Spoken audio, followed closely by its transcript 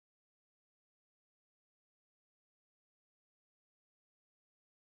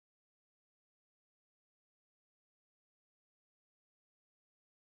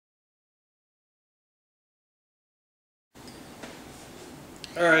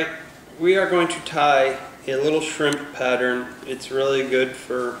Alright, we are going to tie a little shrimp pattern. It's really good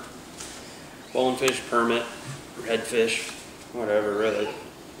for bonefish, permit, redfish, whatever really,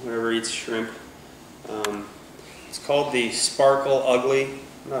 whatever eats shrimp. It's called the Sparkle Ugly.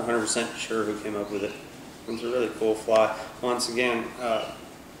 I'm not 100% sure who came up with it. It's a really cool fly. Once again,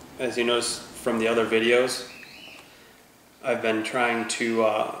 as you notice from the other videos, I've been trying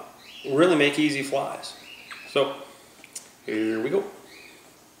to really make easy flies. So, here we go.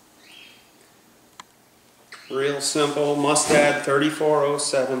 Real simple, Mustad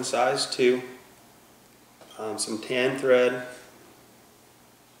 3407, size 2. Some tan thread.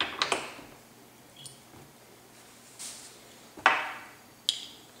 I'm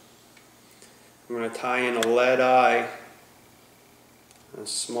going to tie in a lead eye, a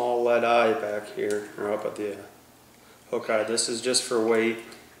small lead eye back here, or up at the hook eye. This is just for weight,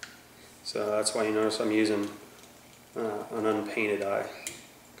 so that's why you notice I'm using an unpainted eye.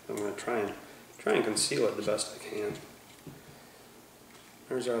 I'm going to try and conceal it the best I can.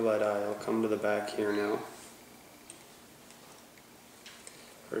 There's our lead eye. I'll come to the back here now.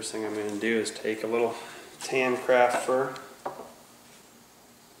 First thing I'm going to do is take a little tan craft fur.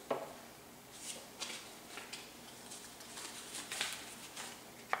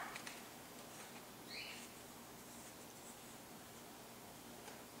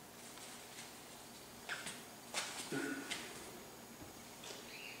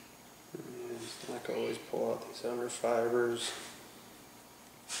 Like always, pull out these outer fibers.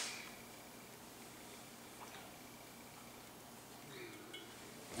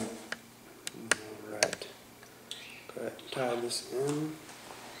 Alright, go ahead and tie this in.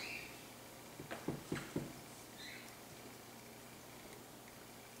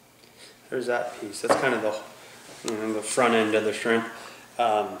 There's that piece. That's kind of the front end of the shrimp.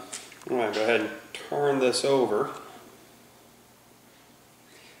 I'm going to go ahead and turn this over.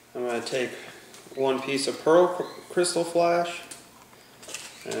 I'm going to take one piece of pearl crystal flash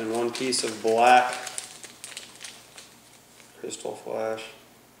and one piece of black crystal flash.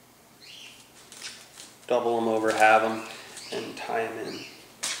 Double them over, halve them, and tie them in.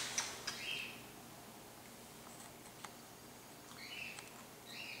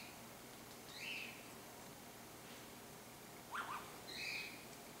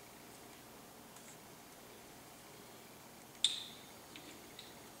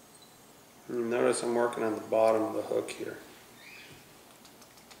 And notice I'm working on the bottom of the hook here.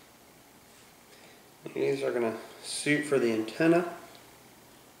 These are going to suit for the antenna.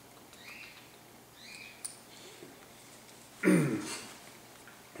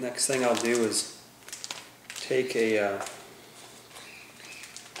 Next thing I'll do is take a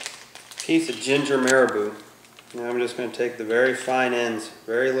piece of ginger marabou. And I'm just going to take the very fine ends,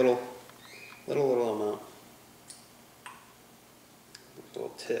 very little amount, little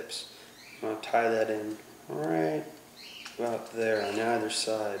tips. I'm going to tie that in right about there on either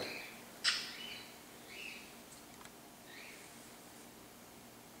side.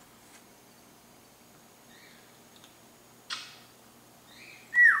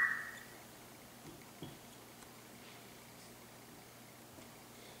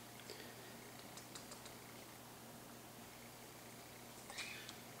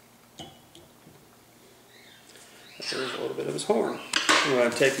 There's a little bit of his horn. I'm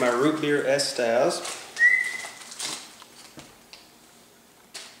going to take my root beer Estaz.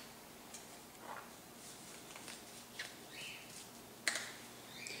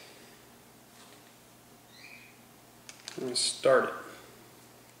 I'm going to start it.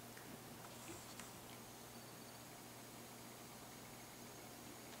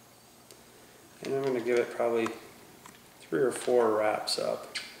 And I'm going to give it probably 3 or 4 wraps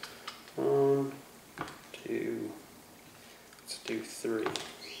up. 1, 2, let's do 3.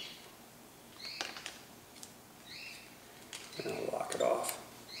 And I'll lock it off.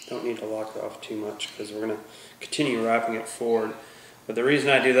 Don't need to lock it off too much because we're going to continue wrapping it forward. But the reason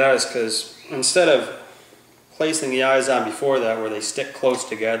I do that is because instead of placing the eyes on before that where they stick close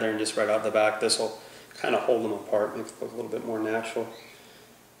together and just right out the back, this will kind of hold them apart, make it look a little bit more natural.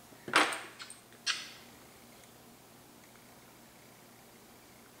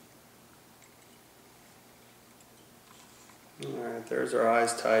 Alright, there's our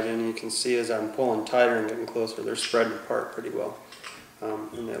eyes tied in. You can see as I'm pulling tighter and getting closer, they're spreading apart pretty well.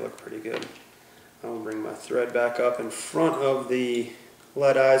 And they look pretty good. I'll bring my thread back up in front of the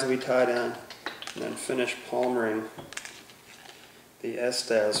lead eyes we tied on, and then finish palmering the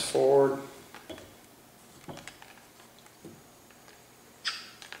Estaz forward.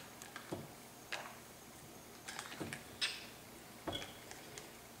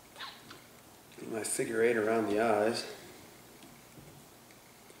 my figure 8 around the eyes.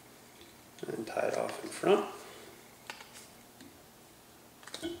 and tie it off in front.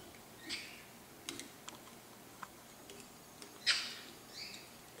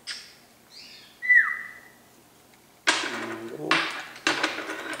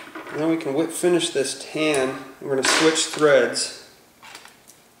 And then we can finish this tan. We're going to switch threads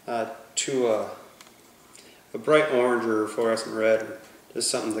to a bright orange or fluorescent red, or just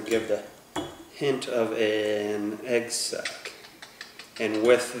something to give the hint of an egg sac. And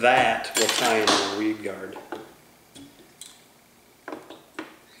with that, we'll tie in our weed guard.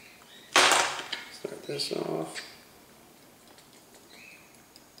 Start this off.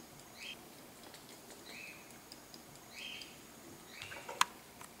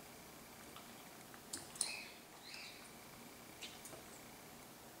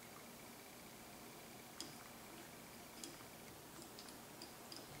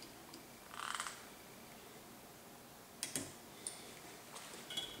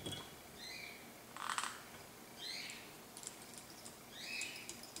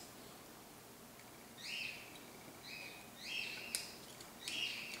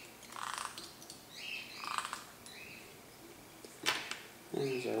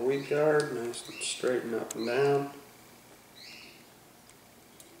 There's our weed guard, nice and straight and up and down.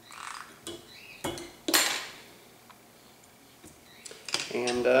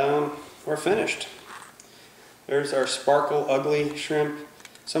 And we're finished. There's our sparkle ugly shrimp.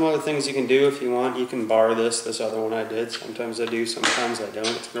 Some other things you can do if you want, you can bar this other one I did. Sometimes I do, sometimes I don't.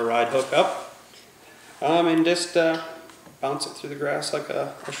 It's going to ride hook up. And just bounce it through the grass like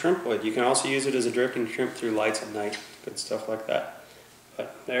a shrimp would. You can also use it as a drifting shrimp through lights at night. Good stuff like that.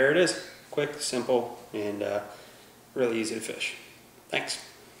 But there it is. Quick, simple, and really easy to fish. Thanks.